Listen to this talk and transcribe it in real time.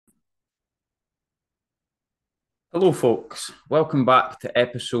Hello, folks. Welcome back to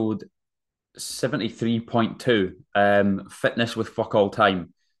episode 73.2, Fitness with Fuck All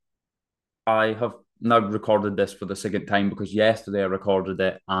Time. I have now recorded this for the second time because yesterday I recorded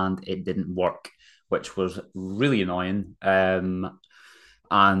it and it didn't work, which was really annoying. And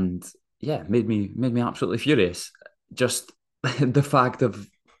yeah, made me absolutely furious. Just the fact of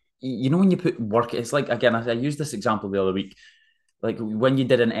when you put work, it's like again, I used this example the other week, like when you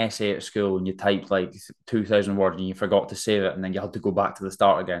did an essay at school and you typed like 2,000 words and you forgot to save it and then you had to go back to the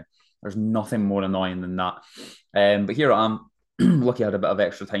start again. There's nothing more annoying than that. But here I am. Lucky I had a bit of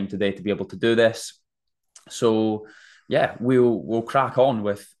extra time today to be able to do this. So yeah, we'll crack on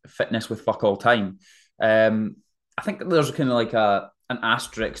with fitness with fuck all time. I think there's kind of like a an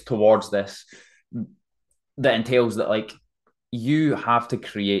asterisk towards this that entails that like you have to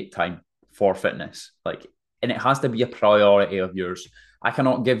create time for fitness, like, and it has to be a priority of yours. I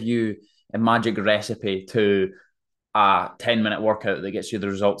cannot give you a magic recipe to a 10-minute workout that gets you the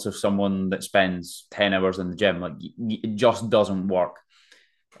results of someone that spends 10 hours in the gym. Like, it just doesn't work.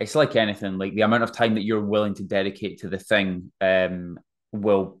 It's like anything, like the amount of time that you're willing to dedicate to the thing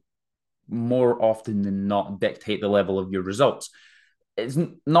will more often than not dictate the level of your results. It's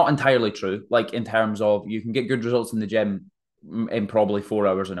not entirely true. Like, in terms of, you can get good results in the gym in probably 4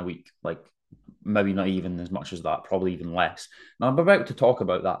 hours in a week. Like, maybe not even as much as that, probably even less. Now I'm about to talk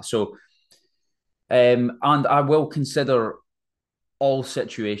about that. So, and I will consider all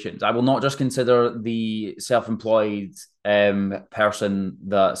situations. I will not just consider the self-employed person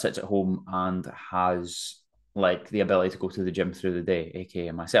that sits at home and has like the ability to go to the gym through the day, aka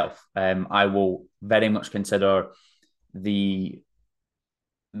myself. I will very much consider the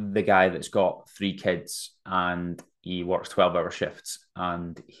the guy that's got three kids and he works 12-hour shifts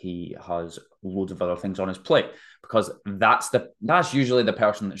and he has loads of other things on his plate, because that's usually the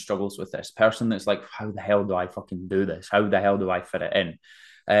person that struggles with this person that's like, how the hell do I fucking do this, how the hell do I fit it in?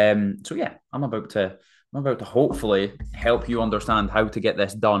 So yeah, I'm about to hopefully help you understand how to get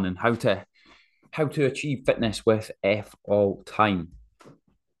this done and how to achieve fitness with F all time.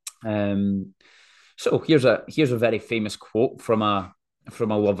 Um so here's a very famous quote from a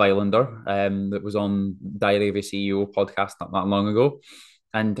Love Islander that was on Diary of a CEO podcast not that long ago.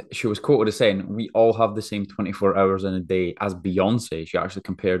 And she was quoted as saying, "We all have the same 24 hours in a day as Beyonce." She actually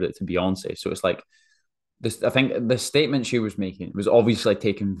compared it to Beyonce. So it's like this. I think the statement she was making was obviously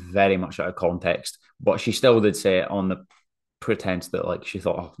taken very much out of context, but she still did say it on the pretense that like she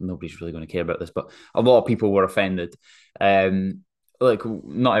thought, oh, nobody's really going to care about this. But a lot of people were offended. Like,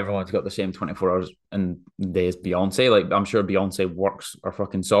 not everyone's got the same 24 hours in the day as Beyonce. Like, I'm sure Beyonce works her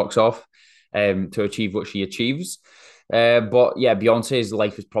fucking socks off to achieve what she achieves. But yeah, Beyonce's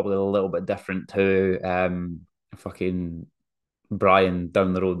life is probably a little bit different to fucking Brian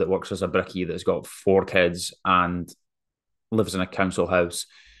down the road that works as a brickie that's got four kids and lives in a council house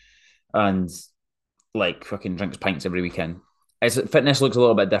and like fucking drinks pints every weekend. Fitness looks a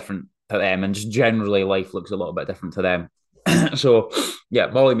little bit different to them, and just generally life looks a little bit different to them. So yeah,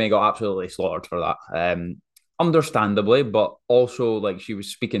 Molly-Mae got absolutely slaughtered for that. Understandably, but also like she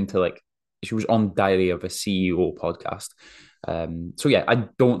was speaking to like she was on Diary of a CEO podcast. So yeah, I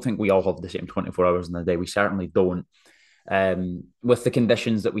don't think we all have the same 24 hours in a day. We certainly don't. With the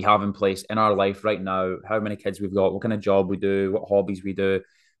conditions that we have in place in our life right now, how many kids we've got, what kind of job we do, what hobbies we do,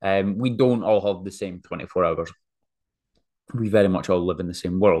 we don't all have the same 24 hours. We very much all live in the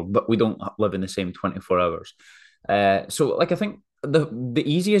same world, but we don't live in the same 24 hours. So like I think the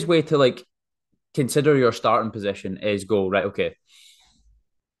easiest way to like consider your starting position is go, right, okay,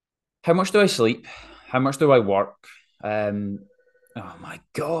 how much do I sleep? How much do I work? Um, oh my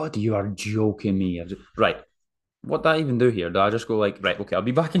God, you are joking me. Right. What did I even do here? Did I just go like, right, okay, I'll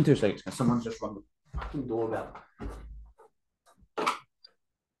be back in 2 seconds because someone's just rung the fucking doorbell.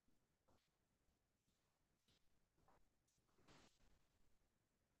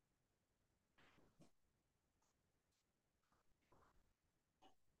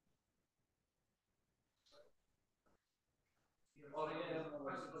 Oh, yeah, yeah, no,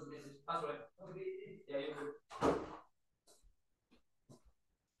 that's right. Yeah, you too.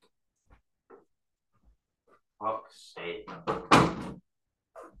 Fuck's sake.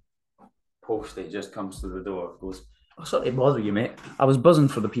 Postie just comes to the door, goes, "Oh, sorry to bother you, mate. I was buzzing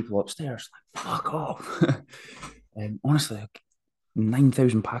for the people upstairs." Like, fuck off. Honestly, like,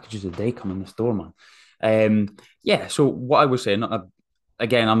 9,000 packages a day come in this door, man. Yeah, so what I was saying,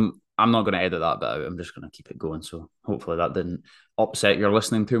 again, I'm not going to edit that bit out. I'm just going to keep it going. So hopefully that didn't upset your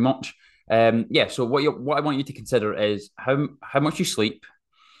listening too much. Yeah, so what I want you to consider is how much you sleep,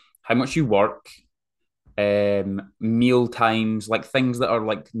 how much you work, meal times, like things that are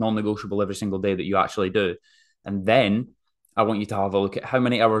like non-negotiable every single day that you actually do. And then I want you to have a look at how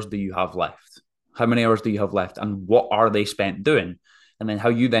many hours do you have left? How many hours do you have left? And what are they spent doing? And then how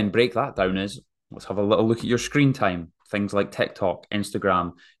you then break that down is let's have a little look at your screen time. Things like TikTok,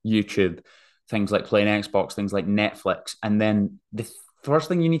 Instagram, YouTube, things like playing Xbox, things like Netflix. And then the first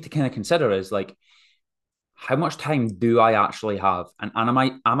thing you need to kind of consider is like, how much time do I actually have? And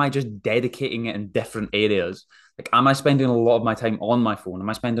am I just dedicating it in different areas? Like, am I spending a lot of my time on my phone? Am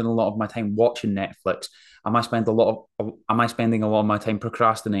I spending a lot of my time watching Netflix? Am I spending a lot of my time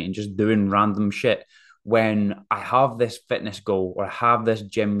procrastinating, just doing random shit? When I have this fitness goal or I have this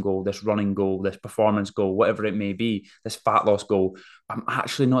gym goal, this running goal, this performance goal, whatever it may be, this fat loss goal, I'm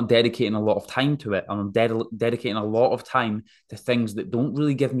actually not dedicating a lot of time to it. I'm dedicating a lot of time to things that don't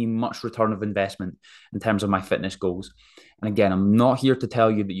really give me much return of investment in terms of my fitness goals. And again, I'm not here to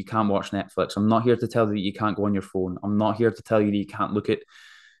tell you that you can't watch Netflix. I'm not here to tell you that you can't go on your phone. I'm not here to tell you that you can't look at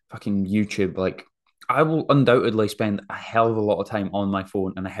fucking YouTube. Like, I will undoubtedly spend a hell of a lot of time on my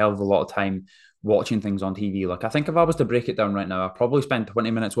phone and a hell of a lot of time watching things on TV. Like, I think if I was to break it down right now, I probably spend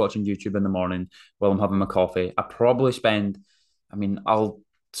 20 minutes watching YouTube in the morning while I'm having my coffee. I'll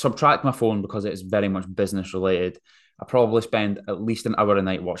subtract my phone because it's very much business related. I probably spend at least an hour a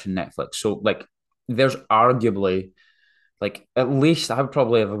night watching Netflix. So, like, there's arguably, like, at least I would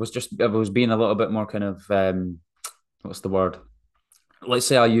probably, if I was being a little bit more kind of, what's the word? Let's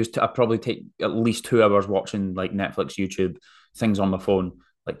say I probably take at least 2 hours watching like Netflix, YouTube, things on my phone,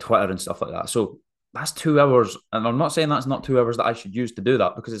 like Twitter and stuff like that. So that's 2 hours. And I'm not saying that's not 2 hours that I should use to do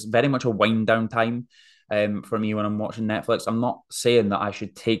that because it's very much a wind down time for me when I'm watching Netflix. I'm not saying that I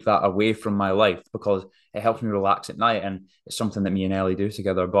should take that away from my life because it helps me relax at night and it's something that me and Ellie do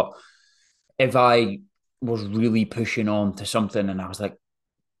together. But if I was really pushing on to something and I was like,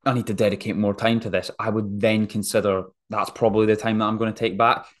 I need to dedicate more time to this, I would then consider that's probably the time that I'm going to take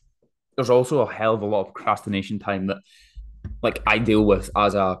back. There's also a hell of a lot of procrastination time that like I deal with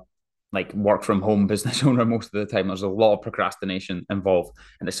as a like work from home business owner most of the time. There's a lot of procrastination involved,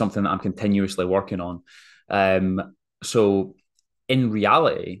 and it's something that I'm continuously working on. So in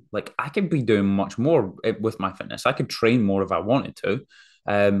reality, like I could be doing much more with my fitness. I could train more if I wanted to,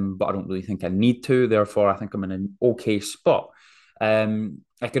 but I don't really think I need to. Therefore, I think I'm in an okay spot.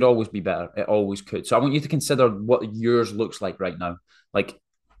 I could always be better. It always could. So I want you to consider what yours looks like right now. Like,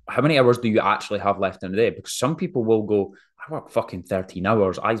 how many hours do you actually have left in a day? Because some people will go, I work fucking 13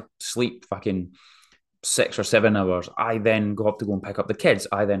 hours. I sleep fucking 6 or 7 hours. I then have to go and pick up the kids.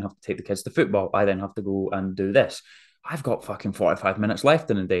 I then have to take the kids to football. I then have to go and do this. I've got fucking 45 minutes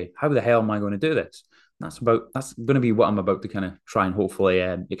left in a day. How the hell am I going to do this? That's going to be what I'm about to kind of try and hopefully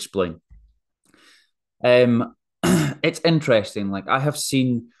explain. Um, it's interesting. Like I've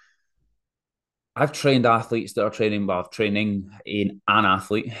trained athletes that are training, well, training in an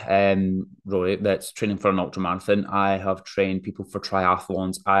athlete, Rory, that's training for an ultramarathon. I have trained people for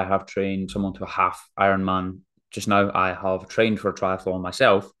triathlons. I have trained someone to a half Ironman just now. I have trained for a triathlon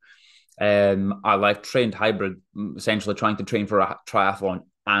myself. I like trained hybrid, essentially trying to train for a triathlon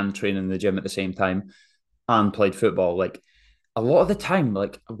and train in the gym at the same time and played football. Like a lot of the time,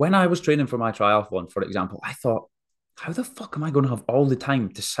 like when I was training for my triathlon, for example, I thought, how the fuck am I going to have all the time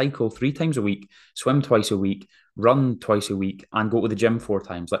to cycle 3 times a week, swim twice a week, run twice a week, and go to the gym 4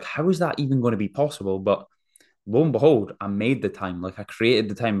 times? Like, how is that even going to be possible? But lo and behold, I made the time. Like, I created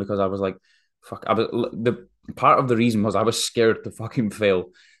the time because I was like, fuck. The part of the reason was I was scared to fucking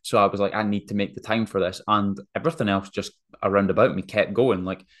fail. So I was like, I need to make the time for this, and everything else just around about me kept going.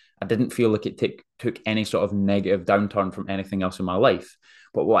 Like, I didn't feel like it took any sort of negative downturn from anything else in my life.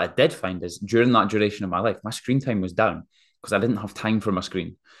 But what I did find is during that duration of my life, my screen time was down because I didn't have time for my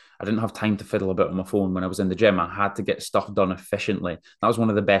screen. I didn't have time to fiddle a bit on my phone when I was in the gym. I had to get stuff done efficiently. That was one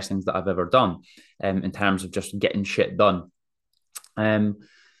of the best things that I've ever done in terms of just getting shit done. Um,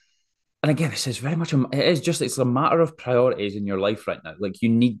 and again, this is very much it's a matter of priorities in your life right now. Like you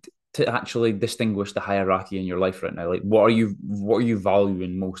need to actually distinguish the hierarchy in your life right now. Like what are you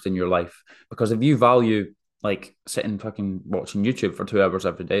valuing most in your life? Because if you value like sitting fucking watching YouTube for 2 hours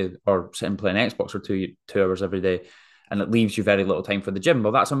every day or sitting playing Xbox for two hours every day and it leaves you very little time for the gym,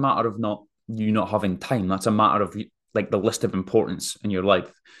 well, that's a matter of not having time. That's a matter of like the list of importance in your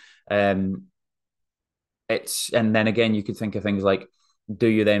life. Um and then again you could think of things like, do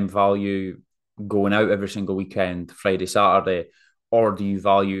you then value going out every single weekend, Friday, Saturday, or do you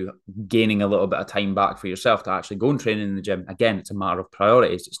value gaining a little bit of time back for yourself to actually go and train in the gym? Again, it's a matter of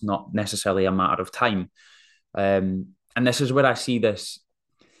priorities. It's not necessarily a matter of time. And this is where I see this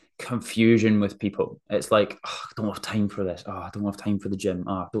confusion with people. It's like, oh, I don't have time for this. Oh, I don't have time for the gym.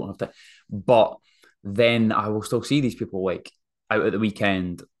 Oh, I don't have time. But then I will still see these people like out at the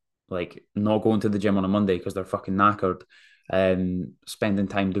weekend like not going to the gym on a Monday because they're fucking knackered, spending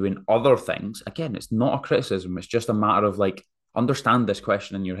time doing other things. Again, it's not a criticism. It's just a matter of like understand this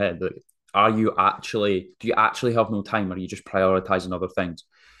question in your head. Like, do you actually have no time, or are you just prioritizing other things?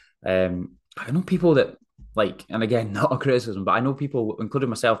 I know people that like, and again, not a criticism, but I know people, including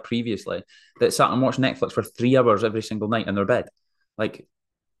myself previously, that sat and watched Netflix for 3 hours every single night in their bed. Like,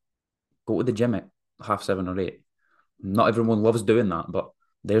 go to the gym at 7:30 or 8. Not everyone loves doing that, but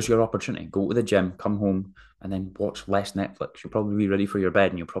there's your opportunity. Go to the gym, come home, and then watch less Netflix. You'll probably be ready for your bed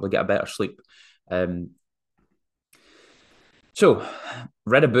and you'll probably get a better sleep. Um, so,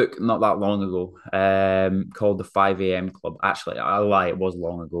 read a book not that long ago called The 5 a.m. Club. Actually, I lie, it was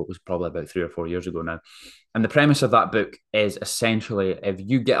long ago. It was probably about 3 or 4 years ago now. And the premise of that book is essentially if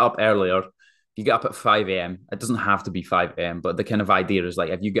you get up earlier, if you get up at 5 a.m., it doesn't have to be 5 a.m., but the kind of idea is like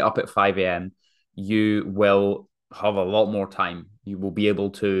if you get up at 5 a.m., you will have a lot more time. You will be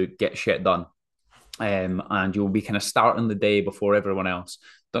able to get shit done. And you'll be kind of starting the day before everyone else.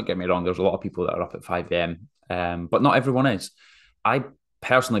 Don't get me wrong, there's a lot of people that are up at 5 a.m., but not everyone is. I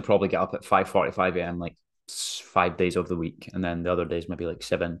personally probably get up at 5:45 a.m. like 5 days of the week, and then the other days maybe like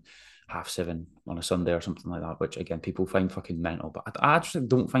 7, half 7 on a Sunday or something like that, which again, people find fucking mental, but I actually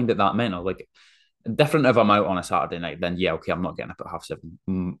don't find it that mental. Like, different if I'm out on a Saturday night, then yeah, okay, I'm not getting up at half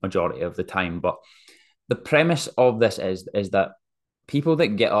 7 majority of the time. But the premise of this is that people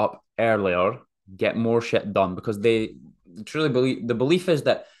that get up earlier get more shit done because they truly believe the belief is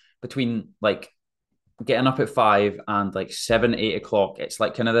that between like getting up at 5 and like 7, 8 o'clock, it's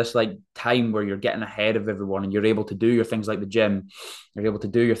like kind of this like time where you're getting ahead of everyone and you're able to do your things like the gym, you're able to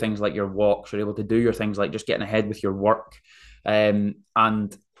do your things like your walks, you're able to do your things like just getting ahead with your work. And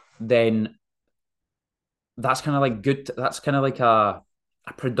then that's kind of like good. That's kind of like a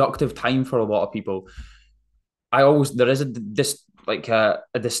productive time for a lot of people. There is this like a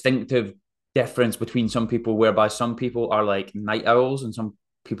distinctive difference between some people whereby some people are like night owls and some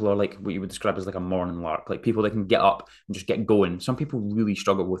people are like what you would describe as like a morning lark, like people that can get up and just get going. Some people really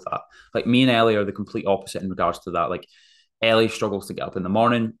struggle with that. Like me and Ellie are the complete opposite in regards to that. Like Ellie struggles to get up in the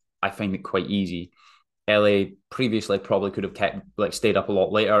morning. I find it quite easy. Ellie previously probably could have kept like stayed up a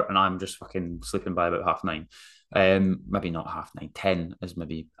lot later, and I'm just fucking sleeping by about 9:30. Maybe not 9:30, 10 is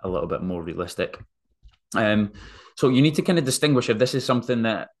maybe a little bit more realistic. Um, so you need to kind of distinguish if this is something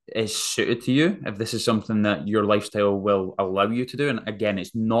that is suited to you, if this is something that your lifestyle will allow you to do. And again,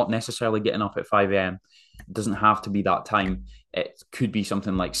 it's not necessarily getting up at 5 a.m. It doesn't have to be that time. It could be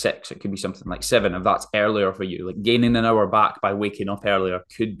something like 6, it could be something like 7, if that's earlier for you. Like gaining an hour back by waking up earlier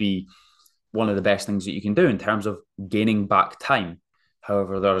could be one of the best things that you can do in terms of gaining back time.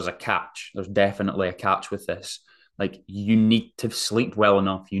 However, there's a catch. There's definitely a catch with this. Like you need to sleep well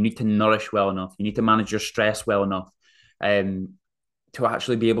enough. You need to nourish well enough. You need to manage your stress well enough to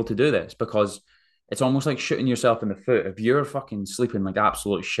actually be able to do this because it's almost like shooting yourself in the foot. If you're fucking sleeping like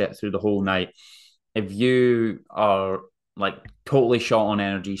absolute shit through the whole night, if you are like totally short on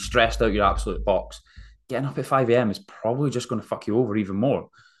energy, stressed out your absolute box, getting up at 5 a.m. is probably just going to fuck you over even more.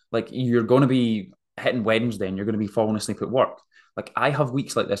 Like you're going to be hitting Wednesday and you're going to be falling asleep at work. Like I have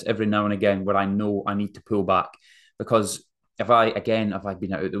weeks like this every now and again where I know I need to pull back because if I've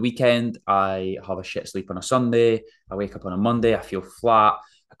been out at the weekend, I have a shit sleep on a Sunday, I wake up on a Monday, I feel flat,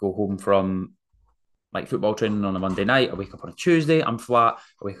 I go home from like football training on a Monday night, I wake up on a Tuesday, I'm flat,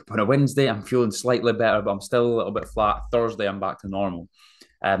 I wake up on a Wednesday, I'm feeling slightly better, but I'm still a little bit flat. Thursday, I'm back to normal.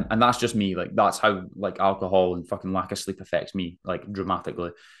 And that's just me. Like that's how like alcohol and fucking lack of sleep affects me like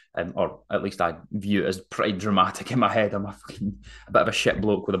dramatically. Or at least I view it as pretty dramatic in my head. I'm a bit of a shit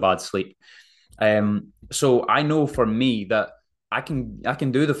bloke with a bad sleep. So I know for me that I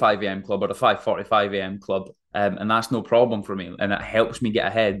can do the 5 a.m. club or the 5:45 a.m. club, and that's no problem for me. And it helps me get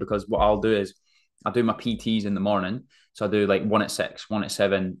ahead because what I'll do is I do my PTs in the morning. So I do like one at 6, one at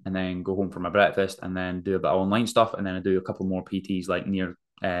 7, and then go home for my breakfast and then do a bit of online stuff. And then I do a couple more PTs like near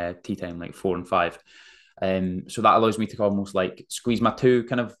tea time, like 4 and 5. So that allows me to almost like squeeze my two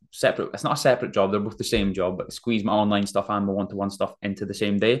kind of separate, it's not a separate job, they're both the same job, but squeeze my online stuff and my one-to-one stuff into the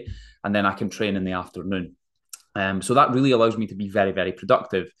same day. And then I can train in the afternoon. So that really allows me to be very, very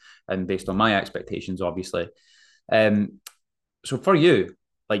productive and based on my expectations, obviously. So for you,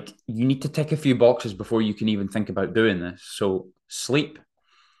 like you need to tick a few boxes before you can even think about doing this. So sleep,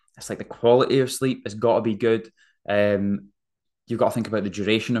 it's like the quality of sleep has got to be good. You've got to think about the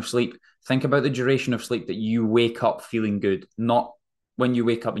duration of sleep. Think about the duration of sleep that you wake up feeling good, not when you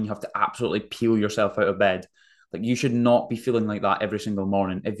wake up and you have to absolutely peel yourself out of bed. Like you should not be feeling like that every single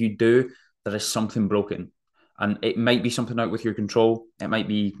morning. If you do, there is something broken. And it might be something out with your control. It might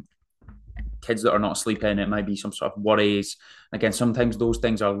be kids that are not sleeping, it might be some sort of worries. Again, sometimes those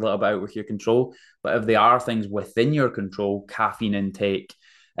things are a little bit out with your control, but if they are things within your control, caffeine intake,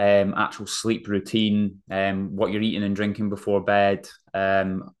 actual sleep routine, what you're eating and drinking before bed,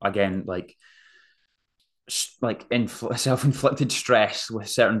 again, self-inflicted stress with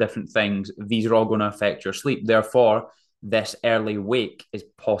certain different things, these are all going to affect your sleep. Therefore, this early wake is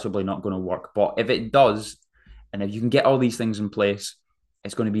possibly not going to work. But if it does, and if you can get all these things in place,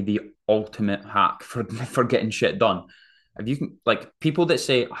 it's going to be the ultimate hack for getting shit done. If you can, like people that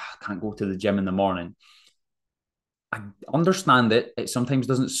say, oh, I can't go to the gym in the morning, I understand it. It sometimes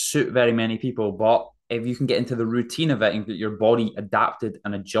doesn't suit very many people, but if you can get into the routine of it and get your body adapted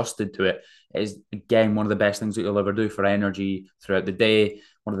and adjusted to it, it is again one of the best things that you'll ever do for energy throughout the day.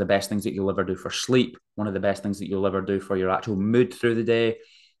 One of the best things that you'll ever do for sleep. One of the best things that you'll ever do for your actual mood through the day.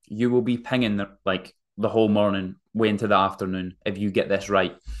 You will be pinging the whole morning, way into the afternoon if you get this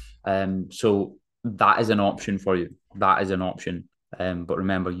right. So that is an option for you. That is an option. But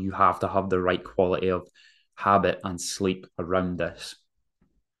remember, you have to have the right quality of habit and sleep around this.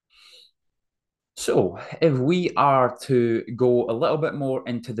 So, if we are to go a little bit more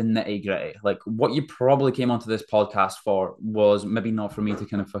into the nitty gritty, like what you probably came onto this podcast for was maybe not for me to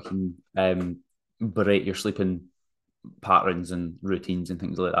kind of fucking berate your sleeping patterns and routines and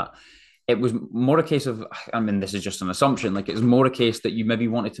things like that. It was more a case of, I mean, this is just an assumption. Like, it's more a case that you maybe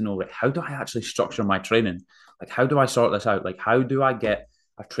wanted to know, like, how do I actually structure my training? Like, how do I sort this out? Like, how do I get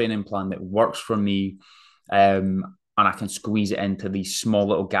a training plan that works for me? And I can squeeze it into these small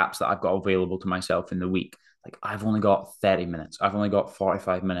little gaps that I've got available to myself in the week. Like, I've only got 30 minutes. I've only got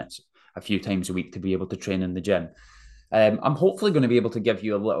 45 minutes a few times a week to be able to train in the gym. I'm hopefully going to be able to give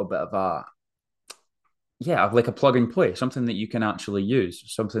you a little bit of like a plug and play, something that you can actually use,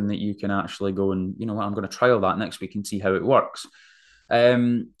 something that you can actually go and, you know what, I'm going to trial that next week and see how it works.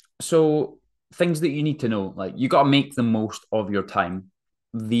 So things that you need to know, like you got to make the most of your time.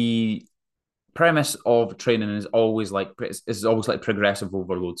 The premise of training is always like progressive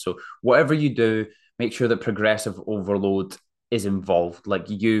overload. So whatever you do, make sure that progressive overload is involved. Like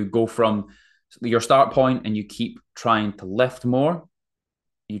you go from your start point and you keep trying to lift more.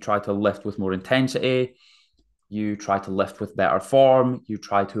 You try to lift with more intensity. You try to lift with better form. You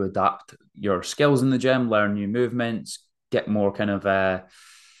try to adapt your skills in the gym, learn new movements, get more kind of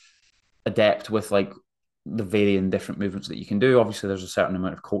adept with like the varying different movements that you can do. Obviously, there's a certain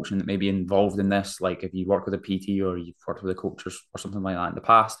amount of coaching that may be involved in this. Like if you work with a PT or you've worked with a coach or something like that in the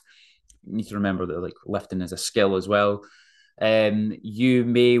past, you need to remember that like lifting is a skill as well. You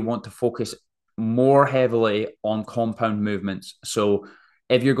may want to focus more heavily on compound movements. So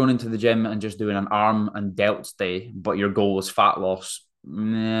if you're going into the gym and just doing an arm and delts day, but your goal is fat loss,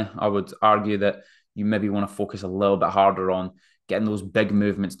 I would argue that you maybe want to focus a little bit harder on getting those big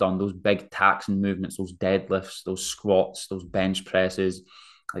movements done, those big taxing movements, those deadlifts, those squats, those bench presses,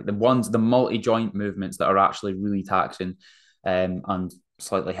 like the multi-joint movements that are actually really taxing and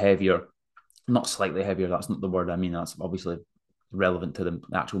slightly heavier. Not slightly heavier, that's not the word I mean. That's obviously relevant to the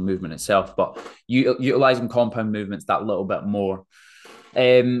actual movement itself, but utilizing compound movements that little bit more.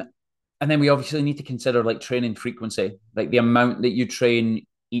 And then we obviously need to consider like training frequency, like the amount that you train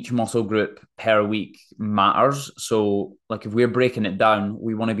each muscle group per week matters. So like if we're breaking it down,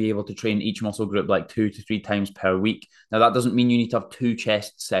 we want to be able to train each muscle group like 2 to 3 times per week. Now that doesn't mean you need to have 2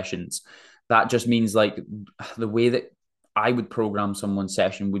 chest sessions. That just means like the way that I would program someone's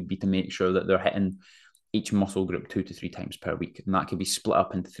session would be to make sure that they're hitting each muscle group 2 to 3 times per week. And that could be split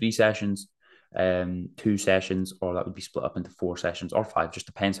up into 3 sessions, 2 sessions, or that would be split up into 4 sessions or 5, just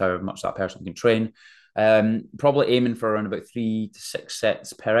depends how much that person can train. Probably aiming for around about 3 to 6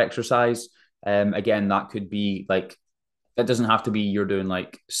 sets per exercise. Again, that could be like, it doesn't have to be you're doing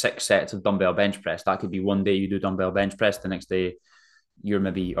like 6 sets of dumbbell bench press. That could be one day you do dumbbell bench press, the next day you're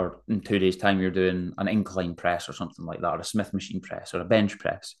maybe, or in 2 days time, you're doing an incline press or something like that, or a Smith machine press or a bench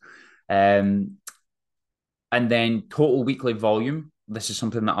press. And then total weekly volume, this is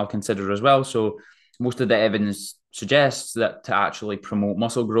something that I'll consider as well. So most of the evidence suggests that to actually promote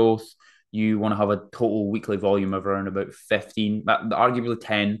muscle growth, you want to have a total weekly volume of around about 15, arguably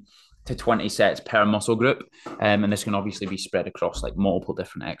 10 to 20 sets per muscle group. And this can obviously be spread across like multiple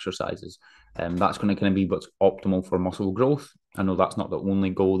different exercises. That's going to kind of be what's optimal for muscle growth. I know that's not the only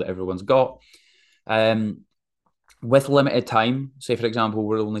goal that everyone's got. With limited time, say for example,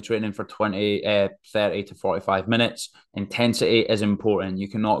 we're only training for 30 to 45 minutes. Intensity is important. You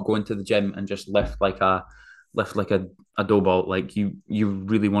cannot go into the gym and just lift like a dough ball. Like you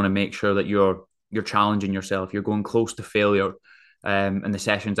really want to make sure that you're challenging yourself. You're going close to failure, and the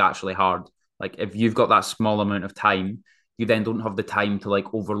session's actually hard. Like if you've got that small amount of time, you then don't have the time to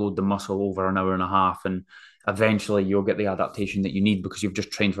like overload the muscle over an hour and a half, and eventually you'll get the adaptation that you need because you've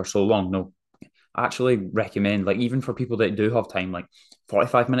just trained for so long. No, I actually recommend, like, even for people that do have time, like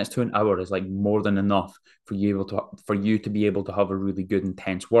 45 minutes to an hour is like more than enough for you to be able to have a really good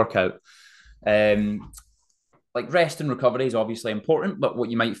intense workout. Um, like rest and recovery is obviously important, but what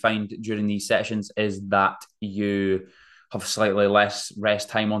you might find during these sessions is that you have slightly less rest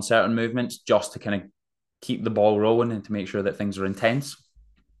time on certain movements just to kind of keep the ball rolling and to make sure that things are intense.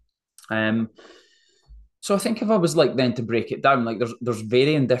 Um, so I think if I was like then to break it down, like there's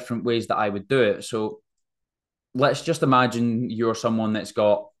varying different ways that I would do it. So let's just imagine you're someone that's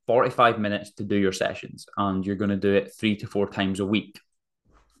got 45 minutes to do your sessions and you're going to do it 3 to 4 times a week.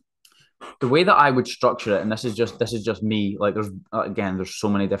 The way that I would structure it, and this is just me, like there's so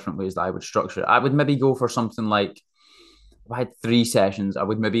many different ways that I would structure it. I would maybe go for something like, if I had 3 sessions, I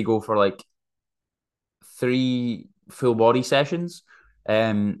would maybe go for like 3 full body sessions,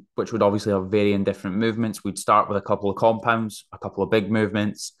 which would obviously have varying different movements. We'd start with a couple of compounds, a couple of big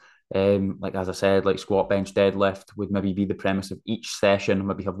movements. Like as I said, like squat, bench, deadlift would maybe be the premise of each session.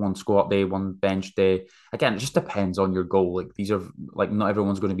 Maybe have one squat day, one bench day. Again, it just depends on your goal. Like these are like not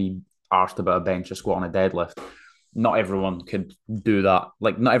everyone's going to be asked about a bench, a squat, and a deadlift. Not everyone could do that.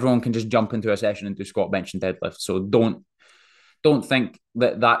 Like not everyone can just jump into a session and do squat, bench, and deadlift. So don't think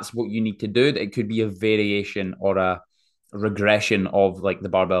that that's what you need to do. It could be a variation or a regression of like the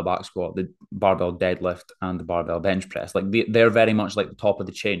barbell back squat, the barbell deadlift, and the barbell bench press. Like they're very much like the top of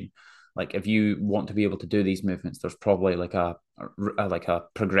the chain. Like if you want to be able to do these movements, there's probably like a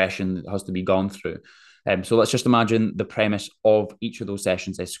progression that has to be gone through. So let's just imagine the premise of each of those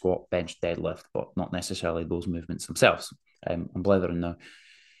sessions is squat, bench, deadlift, but not necessarily those movements themselves. I'm blethering now.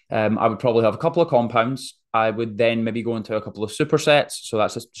 I would probably have a couple of compounds. I would then maybe go into a couple of supersets. So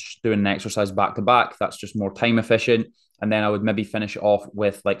that's just doing an exercise back to back. That's just more time efficient. And then I would maybe finish it off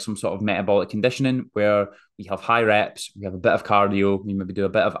with like some sort of metabolic conditioning where we have high reps, we have a bit of cardio, we maybe do a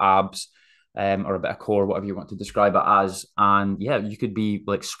bit of abs, or a bit of core, whatever you want to describe it as. And yeah, you could be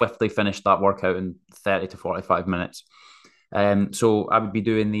like swiftly finish that workout in 30 to 45 minutes. So I would be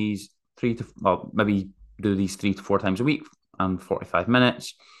doing these maybe do these 3 to 4 times a week and 45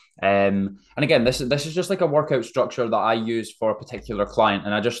 minutes. And again, this is just like a workout structure that I use for a particular client,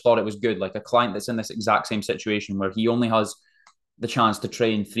 and I just thought it was good. Like a client that's in this exact same situation where he only has the chance to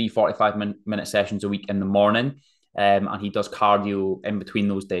train 3 45-minute sessions a week in the morning, and he does cardio in between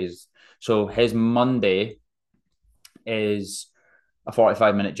those days. So his Monday is a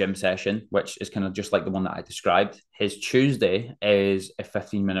 45-minute gym session, which is kind of just like the one that I described. His Tuesday is a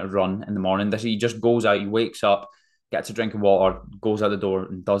 15-minute run in the morning. This he just goes out, he wakes up, gets a drink of water, goes out the door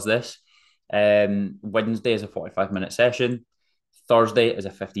and does this. Wednesday is a 45-minute session. Thursday is a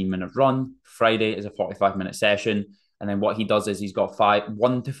 15-minute run. Friday is a 45-minute session. And then what he does is he's got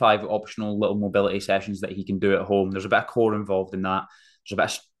 1 to 5 optional little mobility sessions that he can do at home. There's a bit of core involved in that. There's a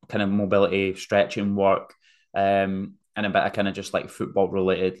bit of kind of mobility, stretching work, and a bit of kind of just like football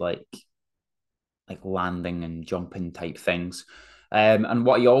related, like landing and jumping type things. And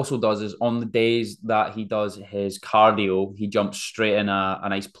what he also does is on the days that he does his cardio, he jumps straight in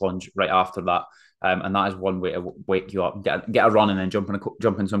an ice plunge right after that. And that is one way to wake you up, get a run and then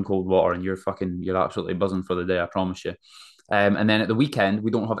jump in some cold water, and you're absolutely buzzing for the day, I promise you. And then at the weekend,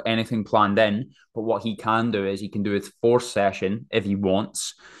 we don't have anything planned in, but what he can do is he can do his fourth session if he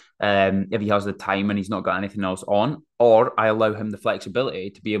wants, if he has the time and he's not got anything else on, or I allow him the flexibility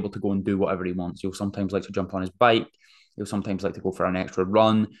to be able to go and do whatever he wants. He'll sometimes like to jump on his bike. He'll sometimes like to go for an extra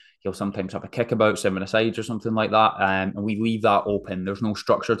run. He'll sometimes have a kickabout, 7 a-sides or something like that. And we leave that open. There's no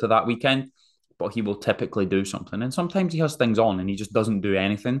structure to that weekend, but he will typically do something. And sometimes he has things on and he just doesn't do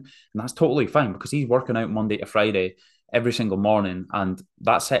anything. And that's totally fine because he's working out Monday to Friday every single morning, and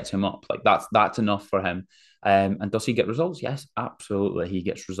that sets him up. Like that's enough for him. And does he get results? Yes, absolutely. He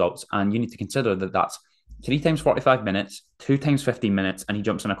gets results. And you need to consider that that's 3 times 45 minutes, 2 times 15 minutes, and he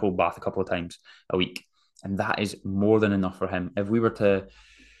jumps in a cold bath a couple of times a week. And that is more than enough for him. If we were to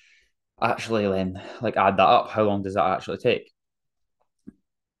actually then like add that up, how long does that actually take?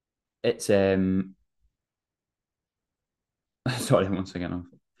 It's sorry, one second.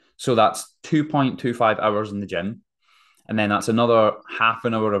 So that's 2.25 hours in the gym. And then that's another half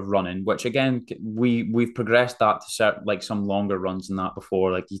an hour of running, which again we've progressed that to like some longer runs than that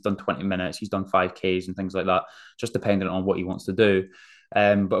before. Like he's done 20 minutes, he's done 5Ks and things like that, just depending on what he wants to do.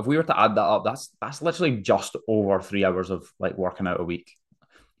 But if we were to add that up, that's literally just over 3 hours of like working out a week.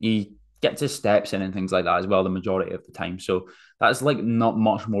 He gets his steps in and things like that as well the majority of the time. So that's like not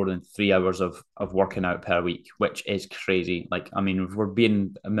much more than 3 hours of working out per week, which is crazy. Like I mean, if we're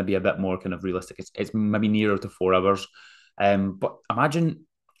being maybe a bit more kind of realistic, it's maybe nearer to 4 hours. But imagine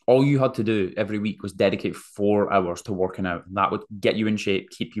all you had to do every week was dedicate 4 hours to working out. That would get you in shape,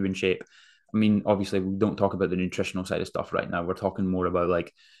 keep you in shape. I mean, obviously, we don't talk about the nutritional side of stuff right now. We're talking more about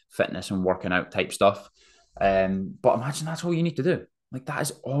like fitness and working out type stuff. But imagine that's all you need to do. Like that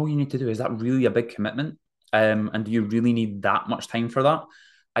is all you need to do. Is that really a big commitment? And do you really need that much time for that?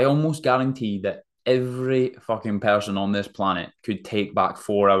 I almost guarantee that every fucking person on this planet could take back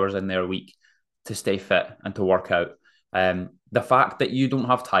 4 hours in their week to stay fit and to work out. The fact that you don't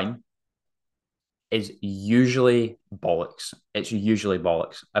have time is usually bollocks. It's usually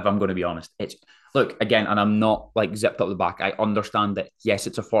bollocks, if I'm going to be honest. It's look again, and I'm not like zipped up the back. I understand that yes,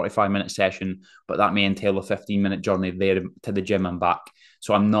 it's a 45-minute session, but that may entail a 15-minute journey there to the gym and back.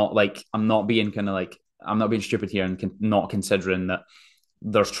 So I'm not being kind of like I'm not being stupid here and not considering that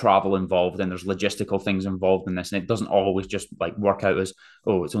there's travel involved and there's logistical things involved in this. And it doesn't always just like work out as,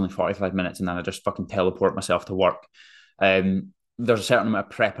 oh, it's only 45 minutes and then I just fucking teleport myself to work. There's a certain amount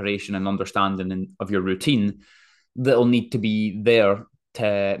of preparation and understanding of your routine that'll need to be there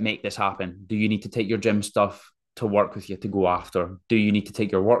to make this happen. Do you need to take your gym stuff to work with you to go after? Do you need to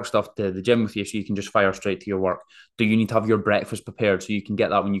take your work stuff to the gym with you so you can just fire straight to your work? Do you need to have your breakfast prepared so you can get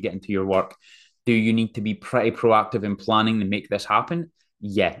that when you get into your work? Do you need to be pretty proactive in planning to make this happen?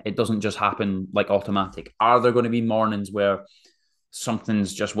 Yeah, it doesn't just happen like automatic. Are there going to be mornings where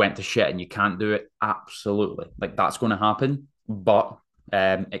something's just went to shit and you can't do it? Absolutely. Like that's going to happen, but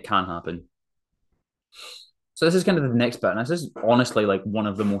it can happen. So this is kind of the next bit, and this is honestly like one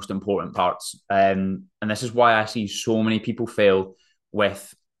of the most important parts. And this is why I see so many people fail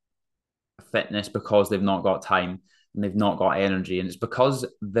with fitness because they've not got time and they've not got energy. And it's because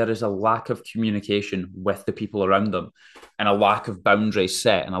there is a lack of communication with the people around them and a lack of boundaries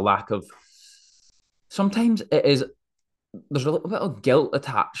set and a lack of sometimes it is there's a little bit of guilt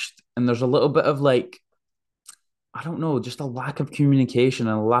attached and there's a little bit of like I don't know, just a lack of communication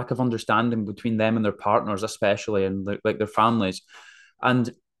and a lack of understanding between them and their partners, especially and like their families. And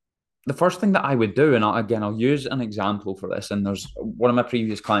the first thing that I would do, and again, I'll use an example for this. And there's one of my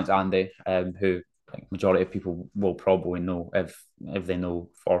previous clients, Andy, who like majority of people will probably know if they know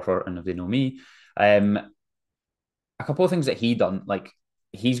Forfeit and if they know me. Um, a couple of things that he done, like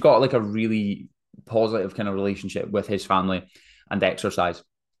he's got like a really positive kind of relationship with his family and exercise.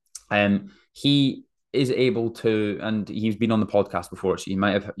 He is able to, and he's been on the podcast before, so you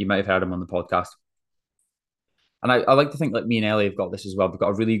might have heard him on the podcast. And I like to think like me and Ellie have got this as well. We've got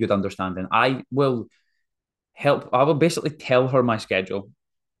a really good understanding. I will basically tell her my schedule.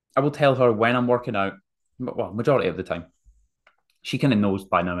 I will tell her when I'm working out. Well, majority of the time. She kind of knows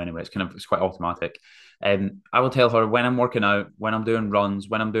by now anyway. It's quite automatic. I will tell her when I'm working out, when I'm doing runs,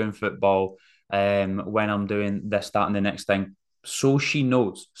 when I'm doing football, when I'm doing this, that, and the next thing. So she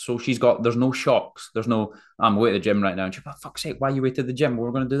knows. So there's no shocks. There's no, I'm away at the gym right now. And she's like, fuck's sake, why are you away to the gym?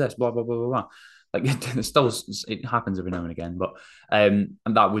 We're going to do this, blah, blah, blah, blah, blah. Like it happens every now and again, but and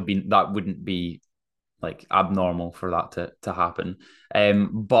that wouldn't be like abnormal for that to happen.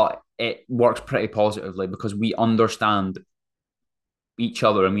 But it works pretty positively because we understand each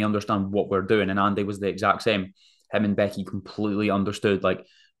other and we understand what we're doing. And Andy was the exact same. Him and Becky completely understood, like,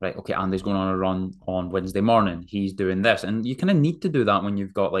 right, okay, Andy's going on a run on Wednesday morning. He's doing this. And you kind of need to do that when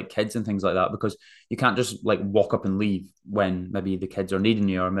you've got like kids and things like that, because you can't just like walk up and leave when maybe the kids are needing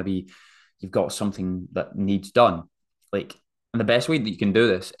you or maybe you've got something that needs done. Like, and the best way that you can do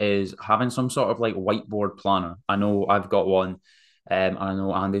this is having some sort of like whiteboard planner. I know I've got one. I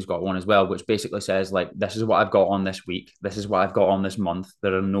know Andy's got one as well, which basically says like, this is what I've got on this week. This is what I've got on this month.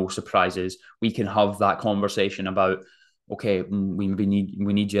 There are no surprises. We can have that conversation about, okay, we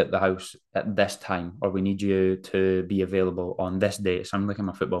need you at the house at this time, or we need you to be available on this day. It sounds like I'm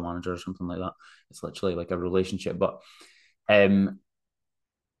a football manager or something like that. It's literally like a relationship, but um,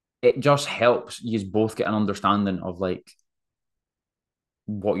 it just helps you both get an understanding of like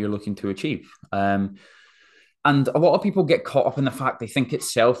what you're looking to achieve. And a lot of people get caught up in the fact they think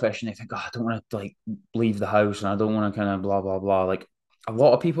it's selfish and they think, oh, I don't want to like leave the house and I don't want to kind of blah, blah, blah. Like a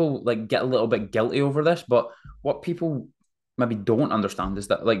lot of people like get a little bit guilty over this, but what people maybe don't understand is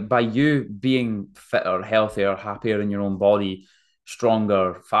that like by you being fitter, healthier, happier in your own body,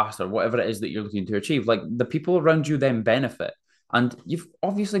 stronger, faster, whatever it is that you're looking to achieve, like the people around you then benefit. And you've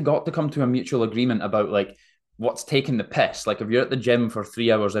obviously got to come to a mutual agreement about like what's taking the piss. Like if you're at the gym for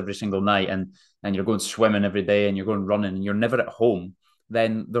 3 hours every single night and you're going swimming every day and you're going running and you're never at home,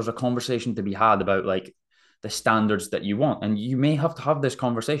 then there's a conversation to be had about like the standards that you want. And you may have to have this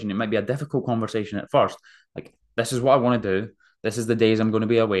conversation. It might be a difficult conversation at first. Like, this is what I want to do. This is the days I'm going to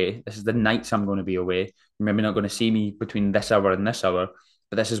be away. This is the nights I'm going to be away. You're maybe not going to see me between this hour and this hour.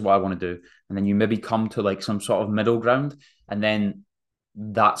 but this is what I want to do. And then you maybe come to like some sort of middle ground, and then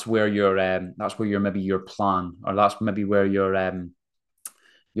that's where your maybe your plan, or that's maybe where your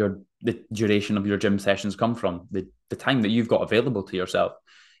the duration of your gym sessions come from, the time that you've got available to yourself.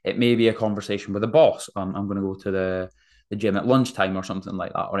 It may be a conversation with a boss. I'm going to go to the gym at lunchtime or something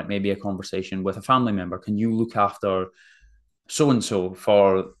like that, or it may be a conversation with a family member. Can you look after so and so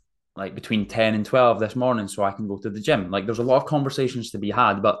for like between 10 and 12 this morning so I can go to the gym? Like there's a lot of conversations to be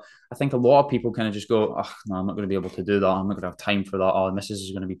had, but I think a lot of people kind of just go, oh, no, I'm not going to be able to do that. I'm not going to have time for that. Oh, the missus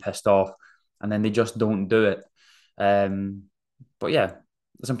is going to be pissed off. And then they just don't do it. But yeah,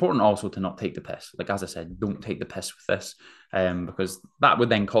 it's important also to not take the piss. Like, as I said, don't take the piss with this, because that would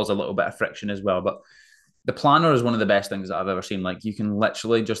then cause a little bit of friction as well. But the planner is one of the best things that I've ever seen. Like, you can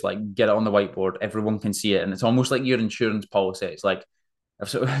literally just like get it on the whiteboard, everyone can see it, and it's almost like your insurance policy. It's like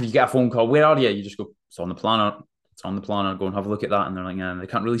if you get a phone call, where are you? You just go, it's on the planner. It's on the planner. Go and have a look at that. And they're like, yeah, they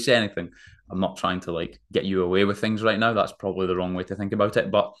can't really say anything. I'm not trying to like get you away with things right now. That's probably the wrong way to think about it.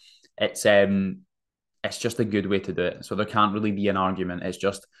 But it's it's just a good way to do it. So there can't really be an argument. It's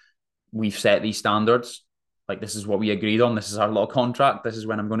just we've set these standards. Like this is what we agreed on. This is our little contract. This is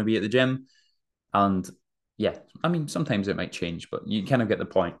when I'm going to be at the gym. And yeah, I mean, sometimes it might change, but you kind of get the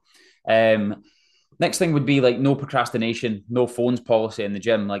point. Next thing would be like no procrastination, no phones policy in the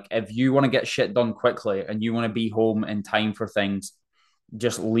gym. Like if you want to get shit done quickly and you want to be home in time for things,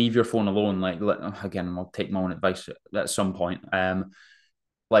 just leave your phone alone. Like again, I'll take my own advice at some point.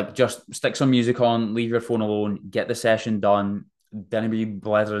 Like just stick some music on, leave your phone alone, get the session done. Then be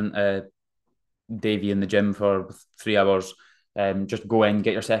blethering Davey in the gym for 3 hours. Just go in,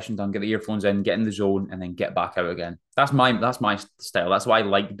 get your session done, get the earphones in, get in the zone, and then get back out again. That's my style. That's what I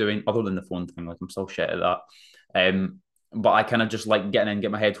like doing. Other than the phone thing, like I'm still shit at that. But I kind of just like getting in,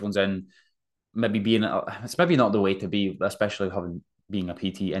 get my headphones in, maybe it's maybe not the way to be, especially being a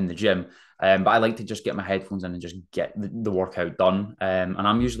PT in the gym. But I like to just get my headphones in and just get the workout done. And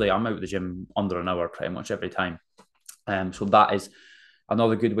I'm out of the gym under an hour pretty much every time. So that is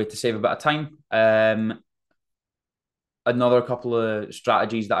another good way to save a bit of time. Another couple of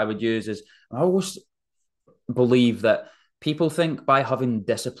strategies that I would use is I always believe that people think by having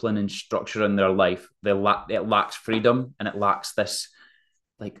discipline and structure in their life, it lacks freedom and it lacks this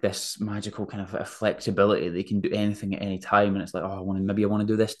magical kind of flexibility. They can do anything at any time, and it's like, oh, maybe I want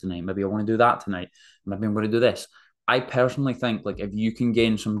to do this tonight, maybe I want to do that tonight, maybe I'm going to do this. I personally think like if you can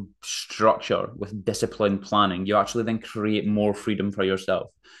gain some structure with disciplined planning, you actually then create more freedom for yourself.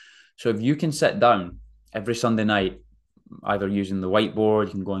 So if you can sit down every Sunday night, either using the whiteboard,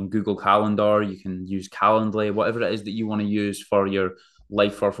 you can go on Google Calendar, you can use Calendly, whatever it is that you want to use for your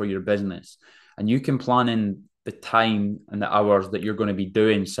life or for your business, and you can plan in the time and the hours that you're going to be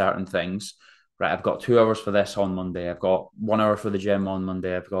doing certain things. Right, I've got 2 hours for this on Monday. I've got 1 hour for the gym on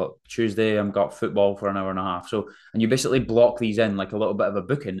Monday. I've got Tuesday, I've got football for an hour and a half. So, and you basically block these in like a little bit of a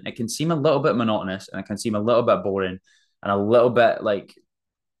booking. It can seem a little bit monotonous and it can seem a little bit boring and a little bit like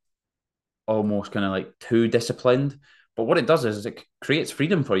almost kind of like too disciplined. But what it does is it creates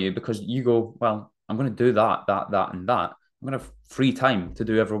freedom for you because you go, well, I'm going to do that, and that. I'm going to have free time to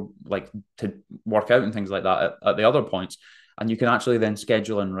to work out and things like that at the other points. And you can actually then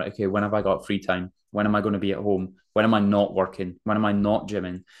schedule in, right, okay, when have I got free time? When am I going to be at home? When am I not working? When am I not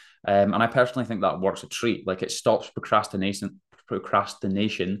gymming? And I personally think that works a treat. Like it stops procrastination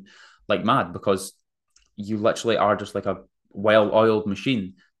like mad because you literally are just like a well-oiled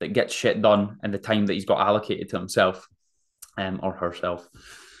machine that gets shit done in the time that he's got allocated to himself or herself.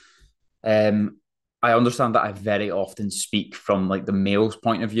 I understand that I very often speak from like the male's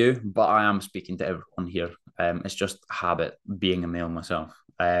point of view, but I am speaking to everyone here. It's just habit being a male myself.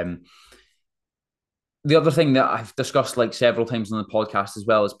 The other thing that I've discussed like several times on the podcast as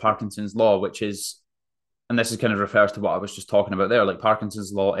well is Parkinson's law, which is, and this is kind of refers to what I was just talking about there. Like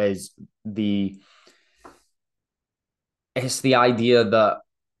Parkinson's law is it's the idea that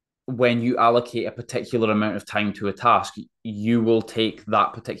when you allocate a particular amount of time to a task, you will take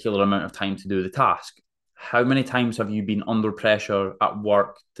that particular amount of time to do the task. How many times have you been under pressure at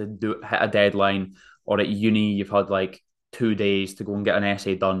work to hit a deadline, or at uni you've had like 2 days to go and get an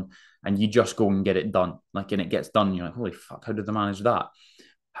essay done, and you just go and get it done, like, and it gets done, you're like, holy fuck, how did they manage that?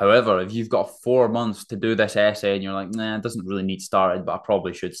 However, if you've got 4 months to do this essay and you're like, nah, it doesn't really need started, but I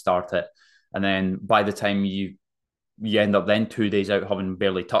probably should start it, and then by the time you end up then 2 days out having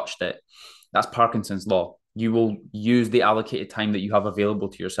barely touched it. That's Parkinson's law. You will use the allocated time that you have available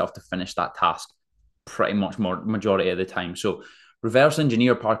to yourself to finish that task pretty much more majority of the time. So reverse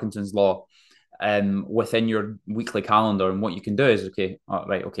engineer Parkinson's law within your weekly calendar. And what you can do is, okay,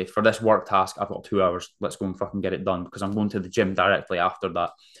 right, okay, for this work task, I've got 2 hours. Let's go and fucking get it done because I'm going to the gym directly after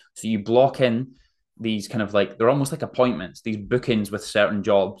that. So you block in these kind of like, they're almost like appointments, these bookings with certain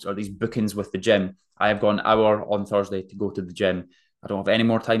jobs or these bookings with the gym. I have got an hour on Thursday to go to the gym. I don't have any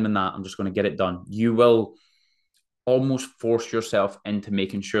more time than that. I'm just going to get it done. You will almost force yourself into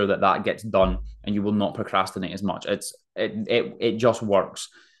making sure that that gets done, and you will not procrastinate as much. It just works.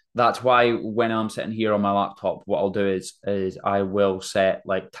 That's why when I'm sitting here on my laptop, what I'll do is I will set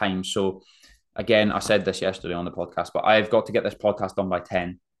like time. So again, I said this yesterday on the podcast, but I've got to get this podcast done by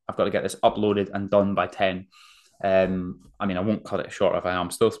 10. I've got to get this uploaded and done by 10. I mean, I won't cut it short if I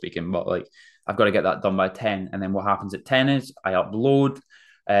am still speaking, but like I've got to get that done by 10. And then what happens at 10 is I upload,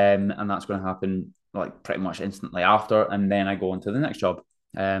 and that's going to happen like pretty much instantly after. And then I go on to the next job,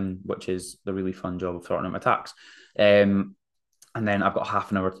 which is the really fun job of sorting out my tax. And then I've got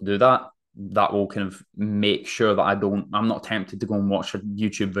half an hour to do that. That will kind of make sure that I'm not tempted to go and watch a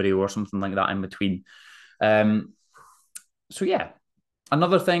YouTube video or something like that in between. So yeah,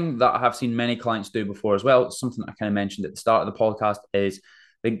 another thing that I have seen many clients do before as well, something I kind of mentioned at the start of the podcast, is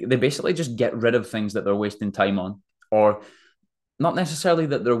they basically just get rid of things that they're wasting time on, or not necessarily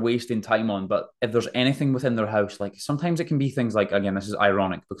that they're wasting time on, but if there's anything within their house, like sometimes it can be things like, again, this is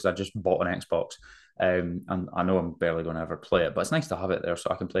ironic because I just bought an Xbox, and I know I'm barely going to ever play it, but it's nice to have it there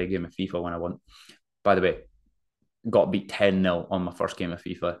so I can play a game of FIFA when I want. By the way, got beat 10-0 on my first game of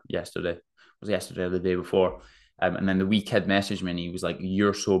FIFA yesterday. It was yesterday or the day before. And then the wee kid messaged me and he was like,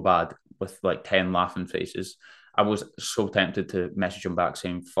 "You're so bad," with like 10 laughing faces. I was so tempted to message him back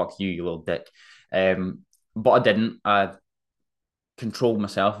saying, "Fuck you, you little dick." But I didn't. I controlled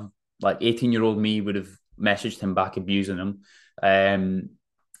myself. Like 18-year-old me would have messaged him back abusing him.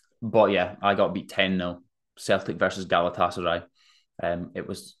 But yeah, I got beat 10-0. Celtic versus Galatasaray. It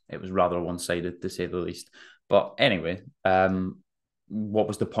was rather one-sided to say the least. But anyway, what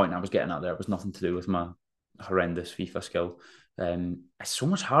was the point I was getting at there? It was nothing to do with my horrendous FIFA skill. It's so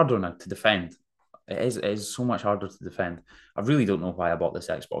much harder now to defend. It is so much harder to defend. I really don't know why I bought this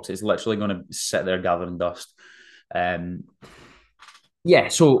Xbox. It's literally going to sit there gathering dust. Yeah,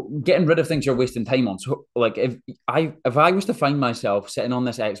 so getting rid of things you're wasting time on. So, like, if I was to find myself sitting on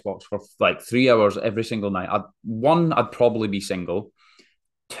this Xbox for like 3 hours every single night, I'd probably be single.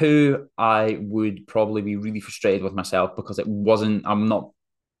 Two, I would probably be really frustrated with myself because I'm not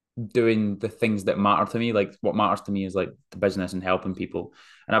doing the things that matter to me. Like, what matters to me is like the business and helping people.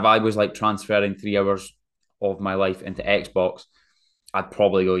 And if I was like transferring 3 hours of my life into Xbox, I'd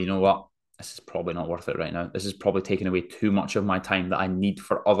probably go, you know what? This is probably not worth it right now. This is probably taking away too much of my time that I need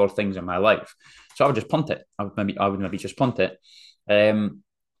for other things in my life. So I would just punt it. I would maybe just punt it.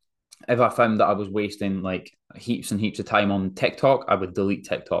 If I found that I was wasting like heaps and heaps of time on TikTok, I would delete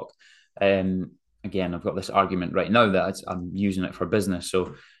TikTok. Again, I've got this argument right now that I'm using it for business.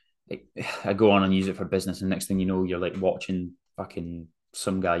 So I go on and use it for business, and next thing you know, you're like watching fucking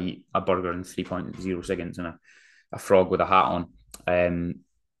some guy eat a burger in 3.0 seconds and a frog with a hat on.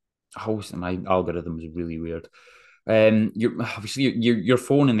 My algorithm is really weird. Obviously your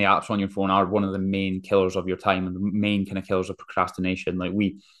phone and the apps on your phone are one of the main killers of your time and the main kind of killers of procrastination. Like,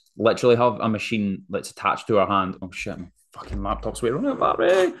 we literally have a machine that's attached to our hand. Oh shit, my fucking laptop's way running out of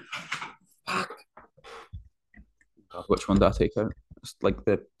battery. Fuck. God, which one did I take out? It's like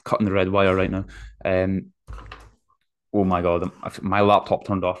the cutting the red wire right now. Oh my god, my laptop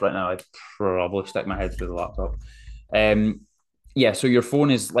turned off right now. I'd probably stick my head through the laptop. Yeah, so your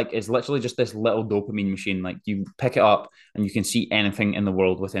phone is literally just this little dopamine machine. Like, you pick it up and you can see anything in the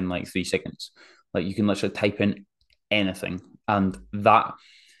world within like 3 seconds. Like, you can literally type in anything, and that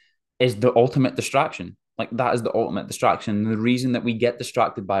is the ultimate distraction. Like, that is the ultimate distraction. The reason that we get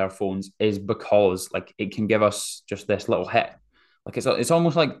distracted by our phones is because like it can give us just this little hit. Like, it's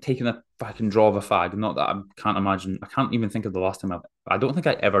almost like taking a fucking draw of a fag. Not that I can't imagine. I can't even think of the last time I don't think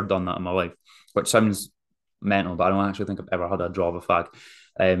I ever done that in my life, which sounds mental, but I don't actually think I've ever had a draw of a fag.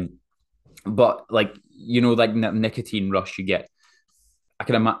 But like, like nicotine rush you get. I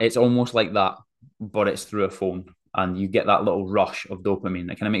can imagine it's almost like that, but it's through a phone, and you get that little rush of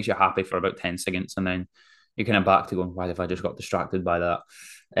dopamine. It kind of makes you happy for about 10 seconds, and then you're kind of back to going, why have I just got distracted by that?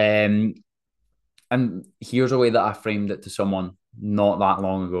 And here's a way that I framed it to someone not that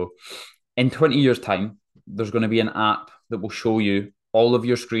long ago. In 20 years' time, there's going to be an app that will show you all of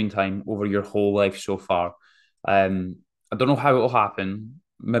your screen time over your whole life so far. I don't know how it will happen.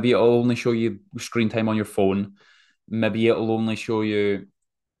 Maybe it'll only show you screen time on your phone. Maybe it'll only show you,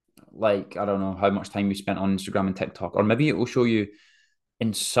 like, I don't know, how much time you spent on Instagram and TikTok. Or maybe it will show you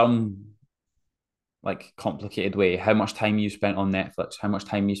in some like complicated way. How much time you spent on Netflix, how much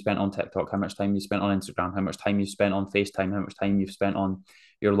time you spent on TikTok, how much time you spent on Instagram, how much time you spent on FaceTime, how much time you've spent on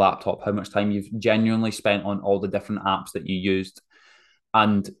your laptop, how much time you've genuinely spent on all the different apps that you used.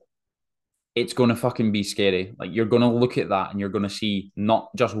 And it's going to fucking be scary. Like you're going to look at that and you're going to see not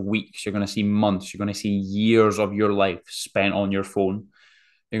just weeks, you're going to see months, you're going to see years of your life spent on your phone.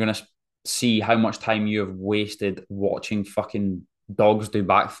 You're going to see how much time you have wasted watching fucking dogs do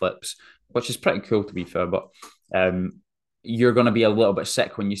backflips, which is pretty cool to be fair. But um, you're going to be a little bit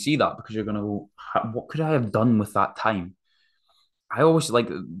sick when you see that because you're going to go, what could I have done with that time? I always like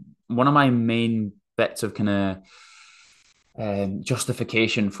one of my main bits of kind of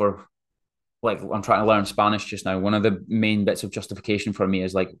justification for like I'm trying to learn Spanish just now. One of the main bits of justification for me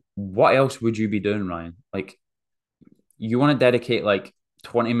is like, what else would you be doing, Ryan? Like, you want to dedicate like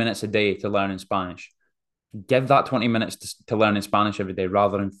 20 minutes a day to learning Spanish. Give that 20 minutes to learning Spanish every day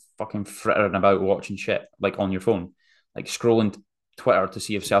rather than fucking frittering about watching shit like on your phone, like scrolling Twitter to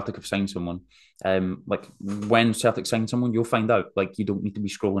see if Celtic have signed someone. Like when Celtic sign someone, you'll find out. Like you don't need to be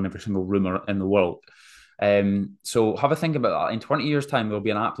scrolling every single rumor in the world. So have a think about that. In 20 years' time, there'll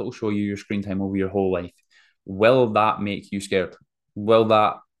be an app that will show you your screen time over your whole life. Will that make you scared? Will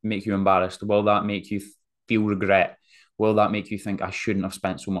that make you embarrassed? Will that make you feel regret? Will that make you think I shouldn't have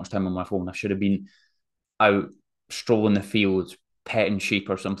spent so much time on my phone? I should have been out strolling the fields, petting sheep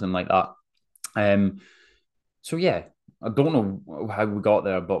or something like that. Um, so yeah, I don't know how we got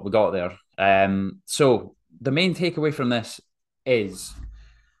there, but we got there. So the main takeaway from this is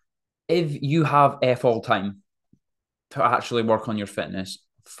if you have all time to actually work on your fitness,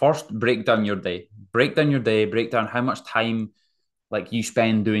 first break down your day. Break down your day, break down how much time like you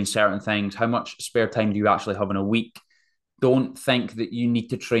spend doing certain things, how much spare time do you actually have in a week. Don't think that you need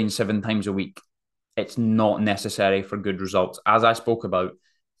to train 7 times a week. It's not necessary for good results. As I spoke about,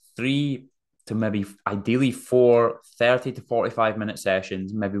 3 to maybe ideally 4 30 to 45 minute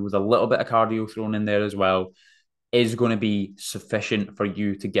sessions, maybe with a little bit of cardio thrown in there as well, is going to be sufficient for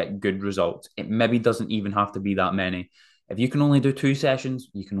you to get good results. It maybe doesn't even have to be that many. If you can only do 2 sessions,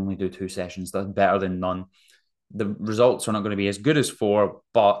 you can only do 2 sessions. That's better than none. The results are not going to be as good as 4,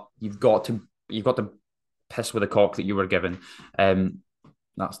 but you've got to piss with the cock that you were given.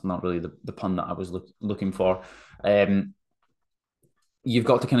 That's not really the pun that I was looking for. You've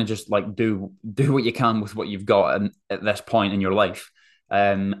got to kind of just like do what you can with what you've got at this point in your life.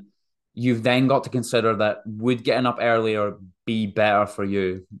 You've then got to consider that would getting up earlier be better for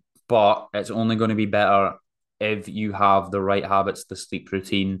you, but it's only going to be better if you have the right habits, the sleep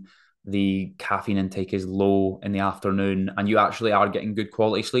routine, the caffeine intake is low in the afternoon, and you actually are getting good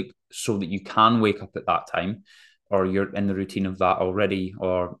quality sleep so that you can wake up at that time, or you're in the routine of that already,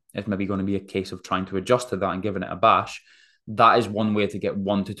 or it's maybe going to be a case of trying to adjust to that and giving it a bash. That is one way to get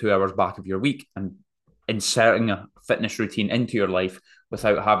 1 to 2 hours back of your week and inserting a fitness routine into your life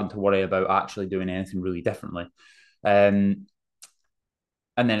without having to worry about actually doing anything really differently. Um,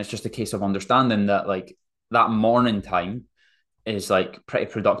 and then it's just a case of understanding that like that morning time is like pretty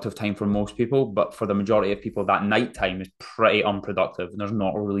productive time for most people, but for the majority of people, that night time is pretty unproductive, and there's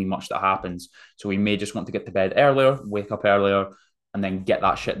not really much that happens. So we may just want to get to bed earlier, wake up earlier, and then get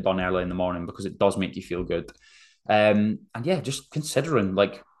that shit done early in the morning because it does make you feel good. And yeah, just considering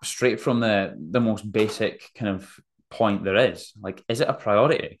like straight from the most basic kind of point there is it a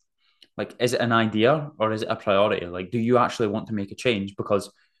priority? Like, is it an idea or is it a priority? Like, do you actually want to make a change?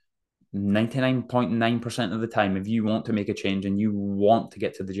 Because 99.9% of the time, if you want to make a change and you want to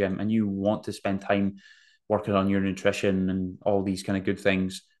get to the gym and you want to spend time working on your nutrition and all these kind of good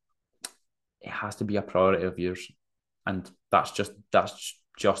things, it has to be a priority of yours. And that's just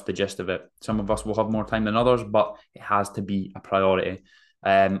the gist of it. Some of us will have more time than others, but it has to be a priority.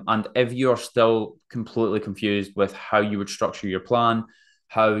 And if you're still completely confused with how you would structure your plan,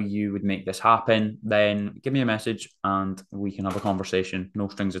 how you would make this happen, then give me a message and we can have a conversation. No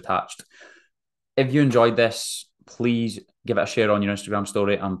strings attached. If you enjoyed this, please give it a share on your Instagram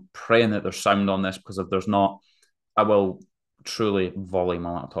story. I'm praying that there's sound on this because if there's not, I will truly volley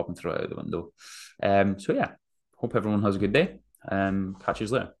my laptop and throw it out the window. So yeah, hope everyone has a good day. Catch you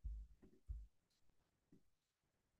later.